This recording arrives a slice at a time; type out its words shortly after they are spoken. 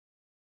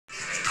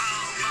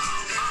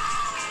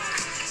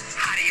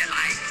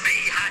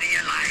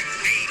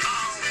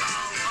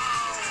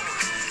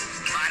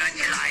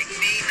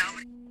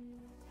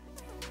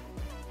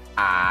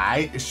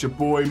Alright, it's your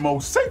boy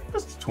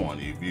Moseefus,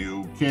 20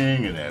 view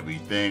king, and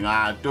everything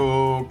I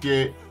do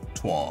get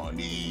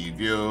 20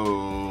 views.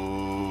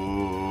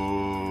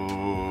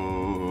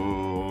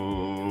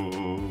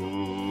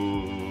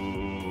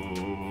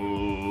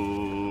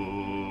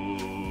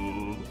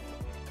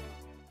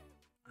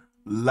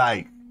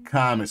 Like,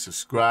 comment,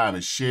 subscribe,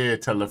 and share.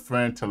 Tell a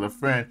friend, tell a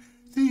friend.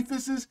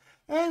 Moseefus is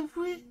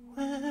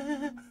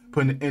everywhere.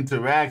 Putting the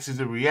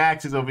interactions and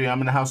reactions over here. I'm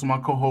in the house with my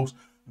co-host,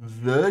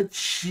 The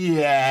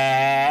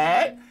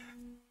Chat.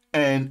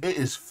 And it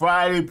is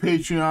Friday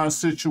Patreon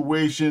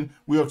situation.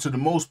 We up to the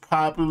most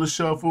popular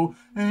shuffle.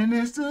 And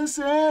it's the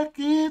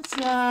second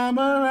time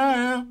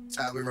around. That's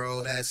how we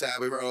roll, that's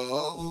how we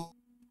roll.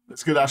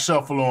 Let's get our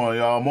shuffle on,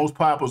 y'all. Most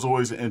popular is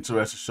always an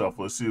interesting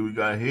shuffle. Let's see what we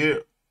got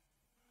here.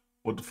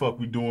 What the fuck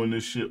we doing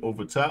this shit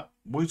over top?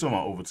 What are you talking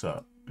about over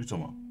top? What are you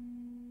talking about?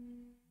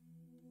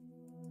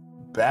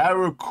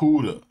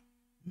 Barracuda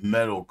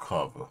metal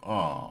cover.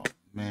 Oh,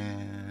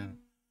 man.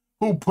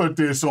 Who put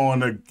this on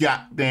the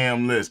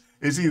goddamn list?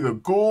 It's either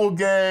Ghoul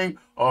Gang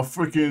or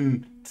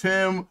freaking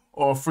Tim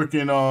or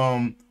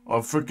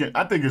freaking,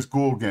 I think it's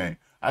Ghoul Gang.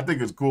 I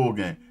think it's Ghoul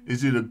Gang.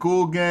 It's either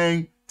Ghoul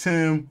Gang,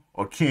 Tim,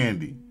 or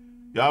Candy.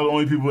 Y'all the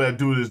only people that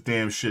do this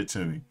damn shit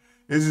to me.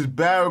 This is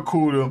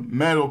Barracuda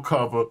metal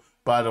cover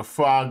by the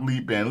Frog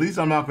Leap Band. At least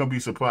I'm not going to be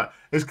surprised.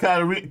 It's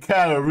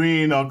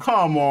Katarina.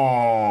 Come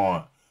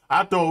on.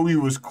 I thought we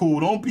was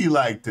cool. Don't be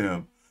like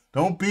them.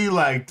 Don't be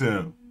like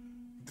them.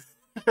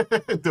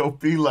 Don't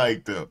be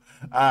like them.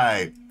 All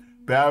right.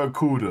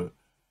 Barracuda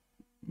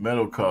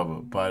metal cover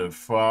by the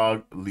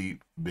Frog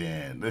Leap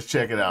Band. Let's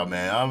check it out,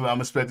 man.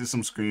 I'm expecting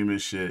some screaming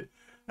shit.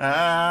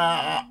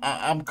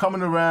 I'm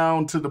coming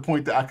around to the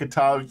point that I could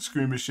tolerate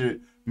screaming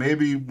shit.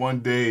 Maybe one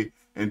day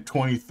in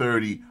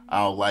 2030,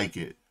 I'll like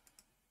it.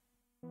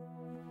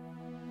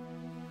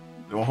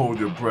 Don't hold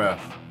your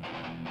breath.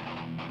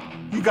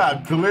 He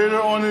got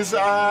glitter on his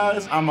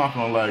eyes. I'm not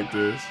gonna like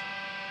this.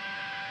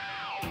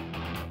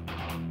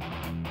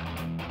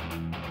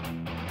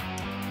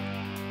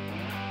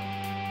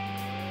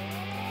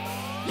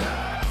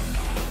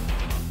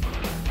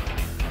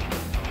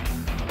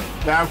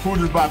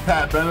 Barracuda's by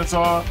Pat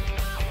Benatar.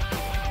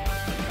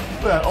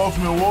 Look at that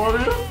Ultimate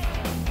Warrior.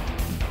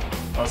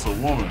 That's a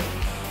woman.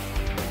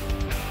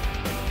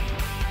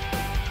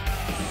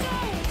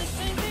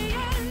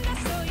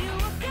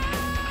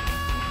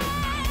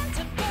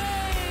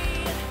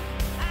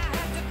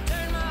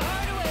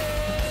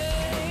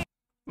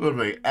 Look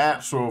like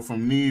Absol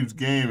from Neebs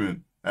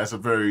Gaming. That's a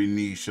very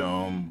niche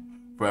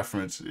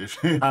reference.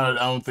 I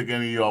don't think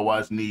any of y'all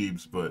watch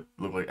Neebs, but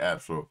look like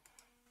Absol.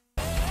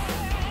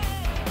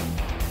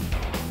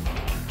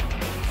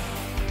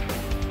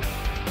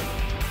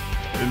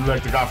 It look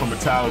like the guy from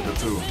Metallica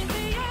too.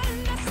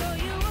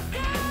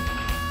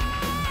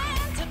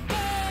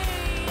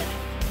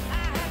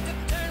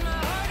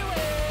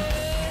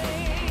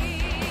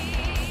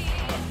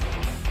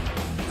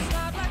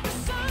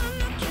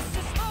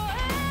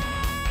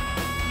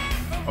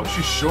 Oh,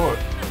 she's short.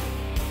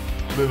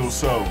 Little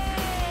so.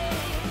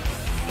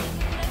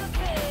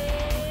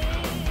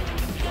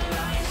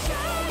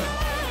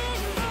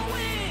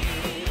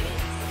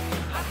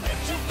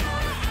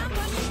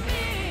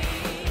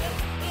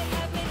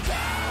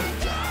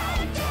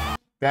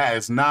 That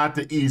is not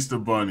the Easter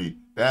Bunny.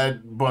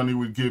 That bunny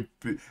would get...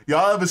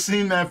 Y'all ever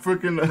seen that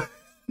freaking...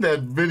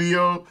 that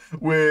video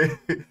where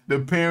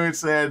the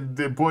parents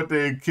they brought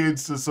their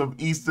kids to some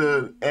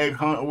Easter egg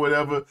hunt or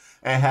whatever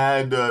and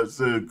had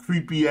the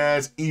creepy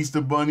ass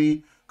Easter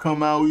Bunny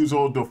come out. He was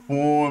all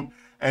deformed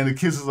and the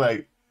kids was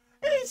like,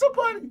 Easter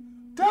Bunny,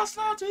 that's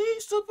not the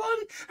Easter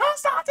Bunny.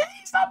 That's not the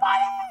Easter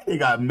Bunny. They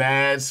got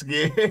mad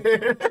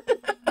scared.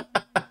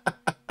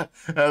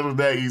 That's what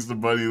that Easter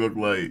Bunny looked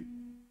like.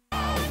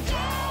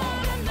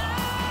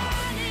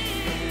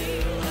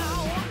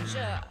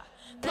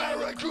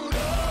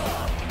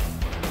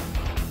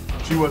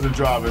 She wasn't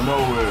driving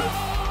nowhere.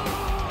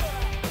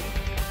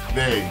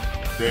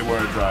 They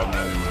weren't driving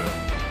anywhere.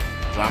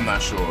 So I'm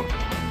not sure.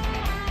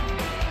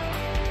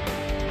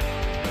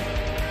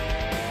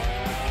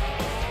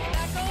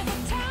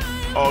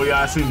 Oh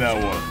yeah, I seen that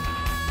one.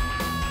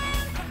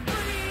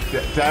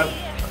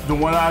 The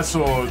one I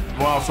saw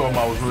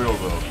about was real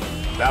though.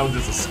 That was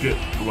just a skip.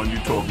 The one you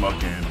talking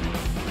about, Candy.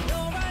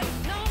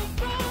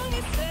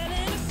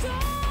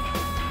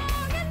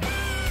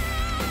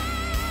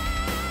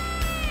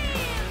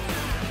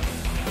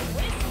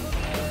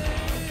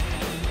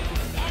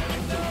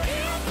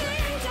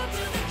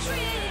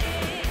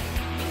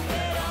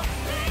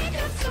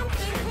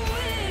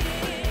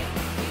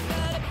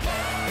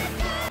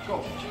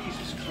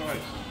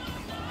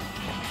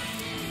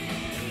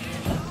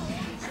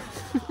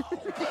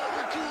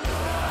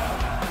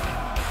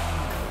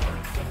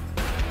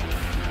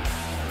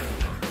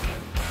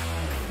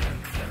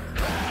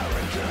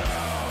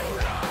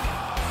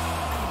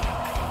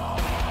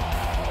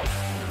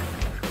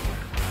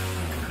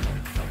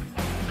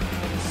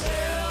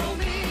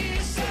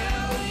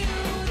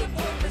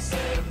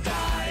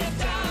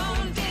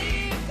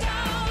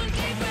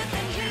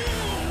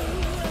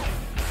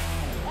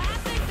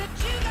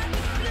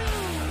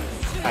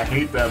 I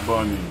hate that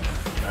bunny.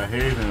 I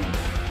hate him.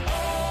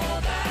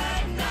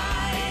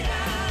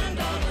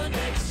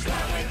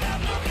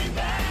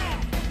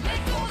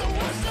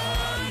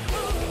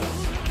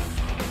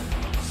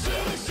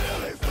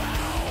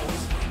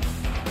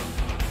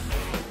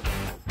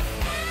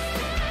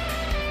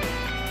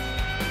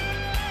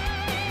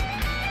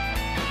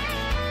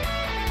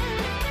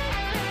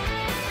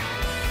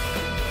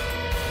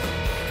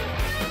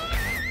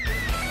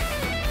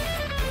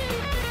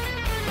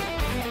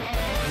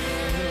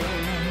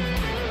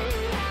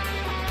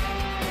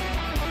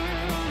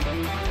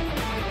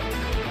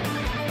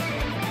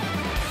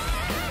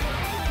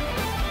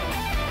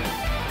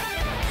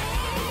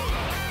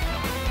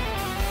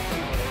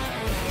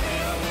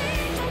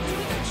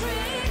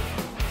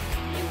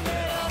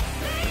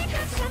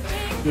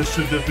 This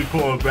should just be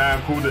called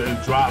Barracuda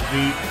and drop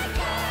beat.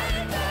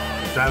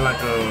 Is that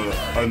like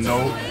a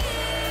note?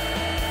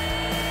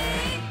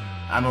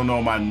 I don't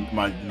know my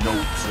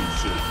notes and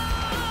shit.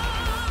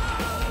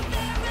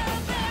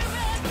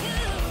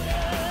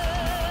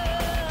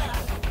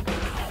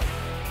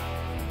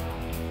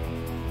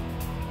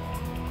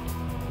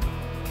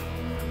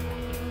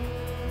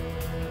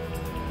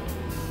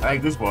 I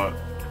like this part.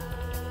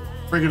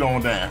 Bring it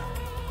on down.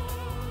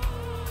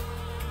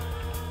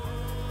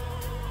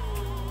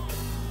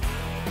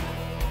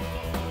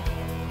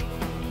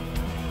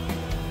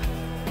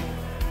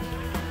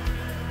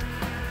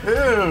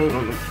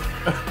 Ew.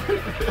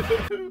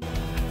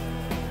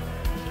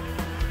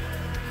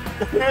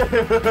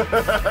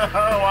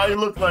 Why you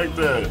look like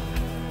that?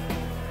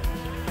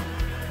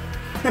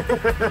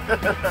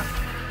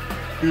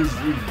 He's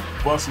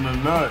busting a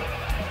nut.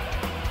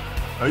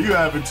 Are you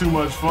having too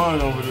much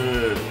fun over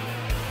there?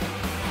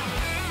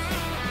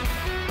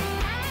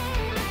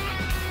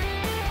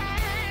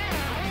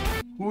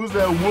 Who's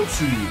that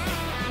whoopsie?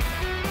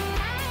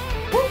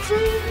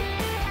 Whoopsie!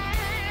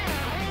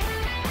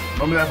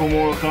 Remember that from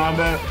Mortal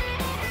Kombat?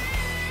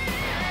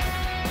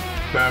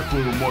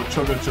 Barracuda with more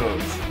chugga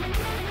chugs.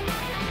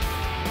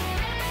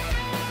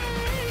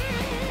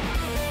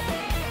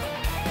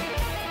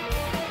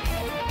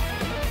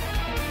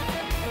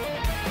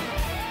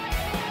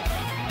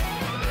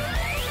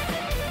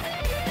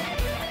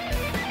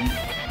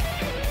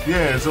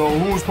 Yeah, so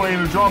who was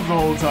playing the drums the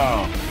whole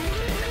time?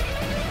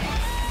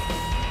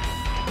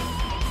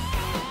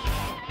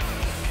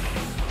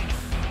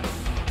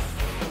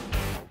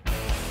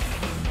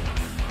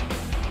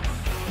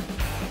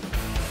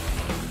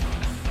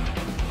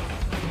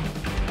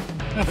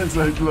 It's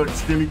like, look,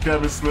 skinny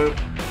Kevin Smith.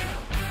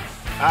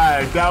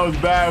 Alright, that was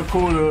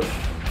Barracuda,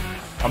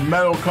 a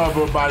metal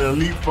cover by the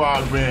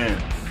Leapfrog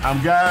Band.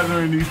 I'm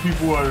gathering these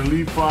people are the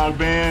Leapfrog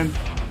Band.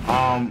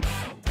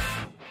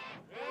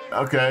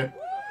 Okay.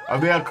 Are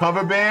they a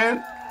cover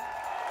band?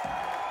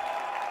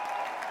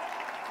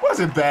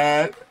 Wasn't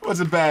bad.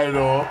 Wasn't bad at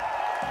all.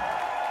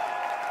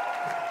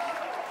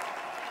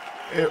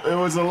 It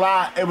was a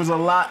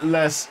lot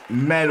less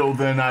metal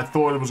than I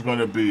thought it was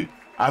gonna be.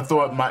 I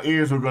thought my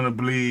ears were gonna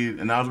bleed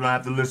and I was gonna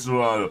have to listen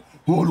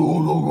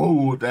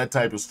to that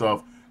type of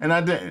stuff. And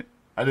I didn't.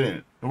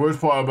 The worst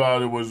part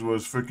about it was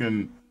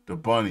freaking the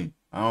bunny.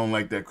 I don't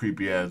like that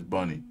creepy ass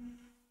bunny.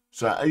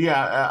 So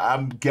yeah,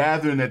 I'm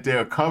gathering that they're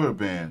a cover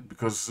band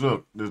because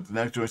look, the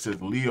next joint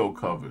says Leo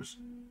covers.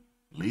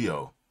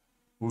 Leo?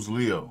 Who's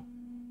Leo?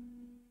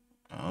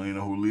 I don't even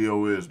know who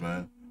Leo is,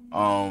 man.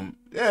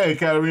 Yeah,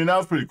 Katarina, that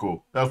was pretty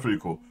cool.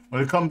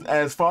 When it comes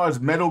as far as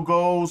metal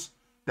goes,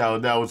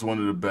 that was one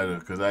of the better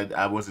because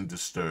I wasn't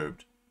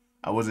disturbed.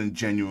 I wasn't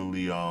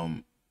genuinely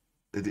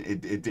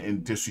it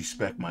didn't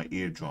disrespect my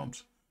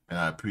eardrums, and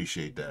I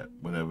appreciate that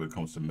whenever it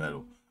comes to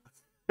metal.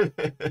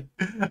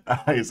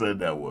 I said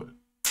that word.